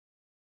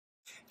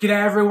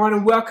G'day everyone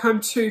and welcome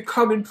to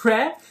Common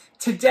Prayer.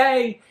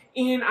 Today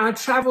in our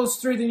travels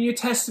through the New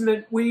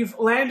Testament we've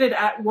landed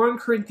at 1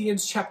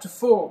 Corinthians chapter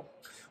 4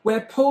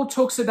 where Paul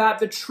talks about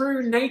the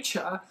true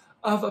nature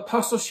of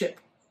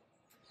apostleship.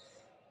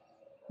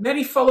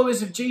 Many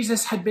followers of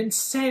Jesus had been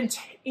sent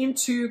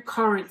into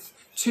Corinth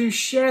to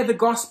share the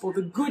gospel,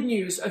 the good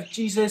news of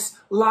Jesus'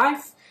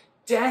 life,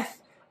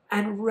 death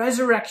and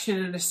resurrection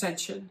and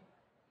ascension,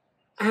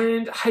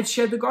 and had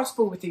shared the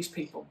gospel with these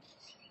people.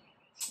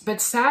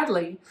 But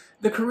sadly,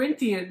 the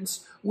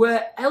Corinthians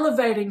were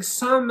elevating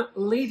some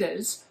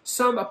leaders,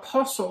 some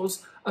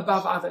apostles,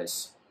 above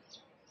others.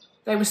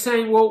 They were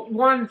saying, well,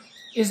 one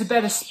is a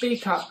better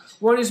speaker,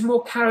 one is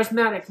more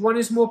charismatic, one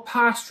is more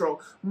pastoral,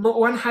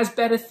 one has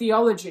better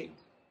theology.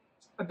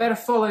 I better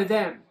follow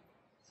them.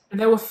 And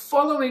they were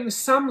following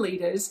some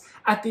leaders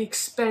at the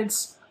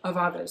expense of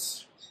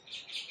others.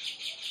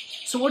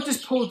 So what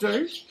does Paul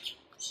do?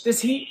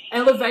 Does he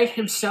elevate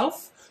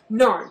himself?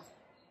 No.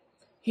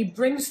 He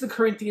brings the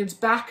Corinthians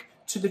back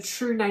to the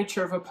true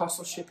nature of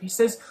apostleship. He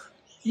says,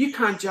 you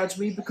can't judge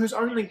me because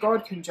only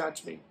God can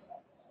judge me.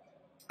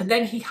 And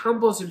then he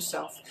humbles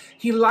himself.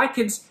 He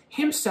likens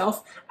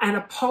himself and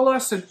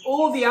Apollos and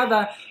all the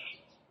other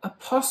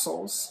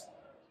apostles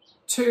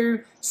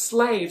to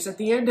slaves at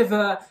the end of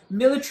a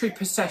military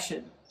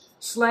procession.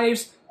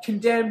 Slaves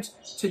condemned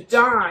to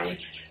die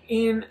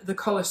in the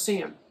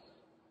Colosseum.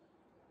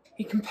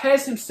 He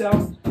compares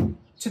himself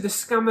to the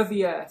scum of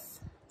the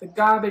earth, the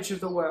garbage of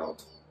the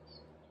world.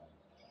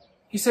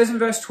 He says in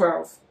verse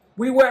 12,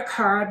 we work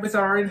hard with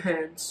our own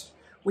hands.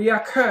 We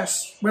are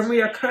cursed. When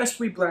we are cursed,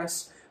 we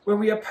bless. When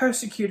we are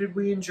persecuted,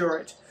 we endure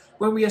it.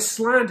 When we are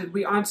slandered,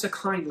 we answer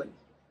kindly.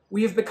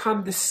 We have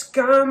become the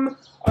scum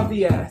of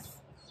the earth,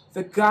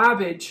 the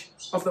garbage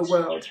of the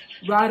world,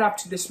 right up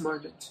to this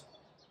moment.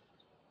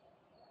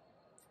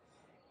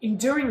 In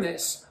doing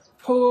this,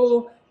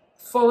 Paul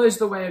follows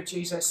the way of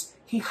Jesus.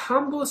 He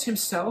humbles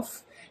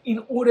himself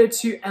in order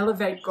to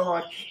elevate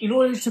God, in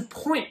order to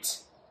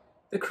point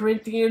the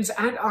Corinthians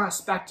and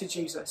us back to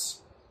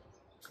Jesus.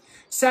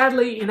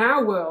 Sadly, in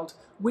our world,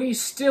 we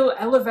still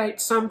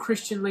elevate some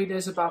Christian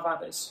leaders above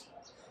others.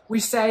 We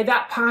say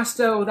that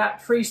pastor or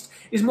that priest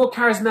is more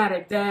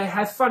charismatic, they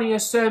have funnier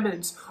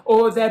sermons,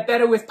 or they're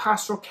better with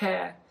pastoral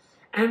care.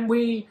 And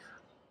we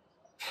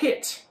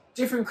pit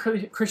different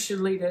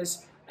Christian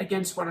leaders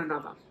against one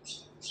another.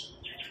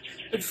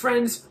 But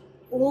friends,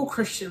 all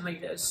Christian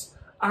leaders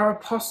are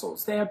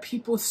apostles. They are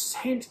people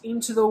sent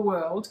into the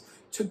world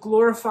to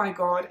glorify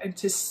God and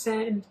to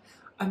send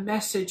a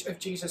message of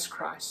Jesus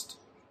Christ.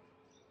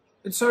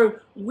 And so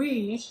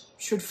we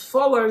should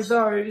follow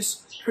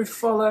those who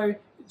follow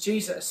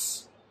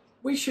Jesus.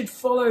 We should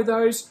follow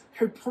those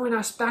who point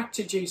us back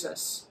to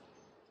Jesus.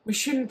 We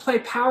shouldn't play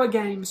power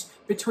games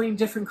between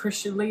different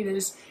Christian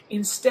leaders.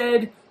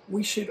 Instead,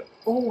 we should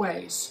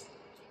always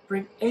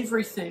bring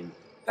everything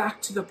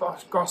back to the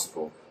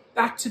gospel,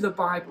 back to the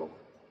Bible,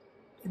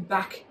 and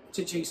back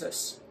to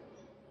Jesus.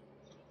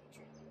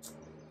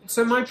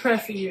 So my prayer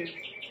for you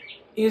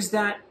is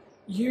that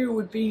you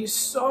would be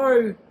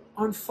so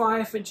on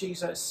fire for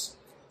Jesus,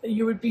 that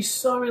you would be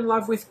so in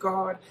love with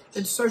God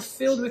and so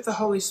filled with the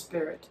Holy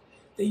Spirit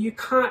that you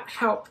can't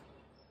help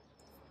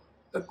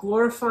but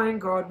glorifying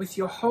God with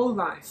your whole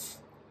life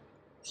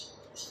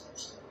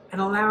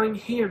and allowing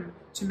Him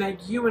to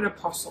make you an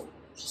apostle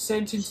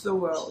sent into the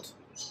world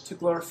to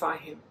glorify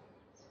Him.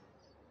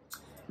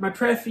 My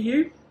prayer for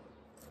you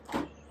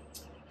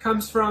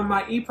comes from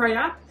my ePray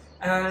app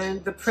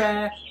and the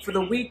prayer for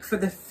the week for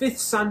the 5th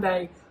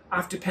Sunday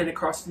after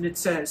Pentecost, and it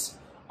says,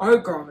 O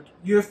God,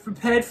 you have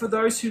prepared for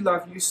those who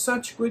love you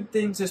such good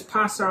things as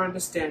pass our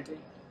understanding.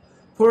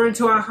 Pour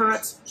into our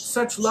hearts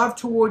such love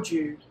toward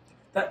you,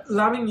 that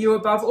loving you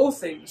above all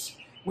things,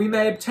 we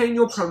may obtain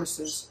your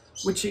promises,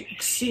 which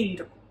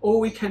exceed all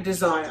we can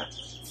desire,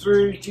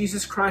 through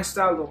Jesus Christ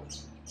our Lord.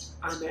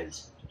 Amen.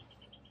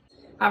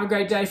 Have a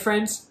great day,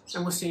 friends,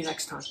 and we'll see you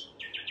next time.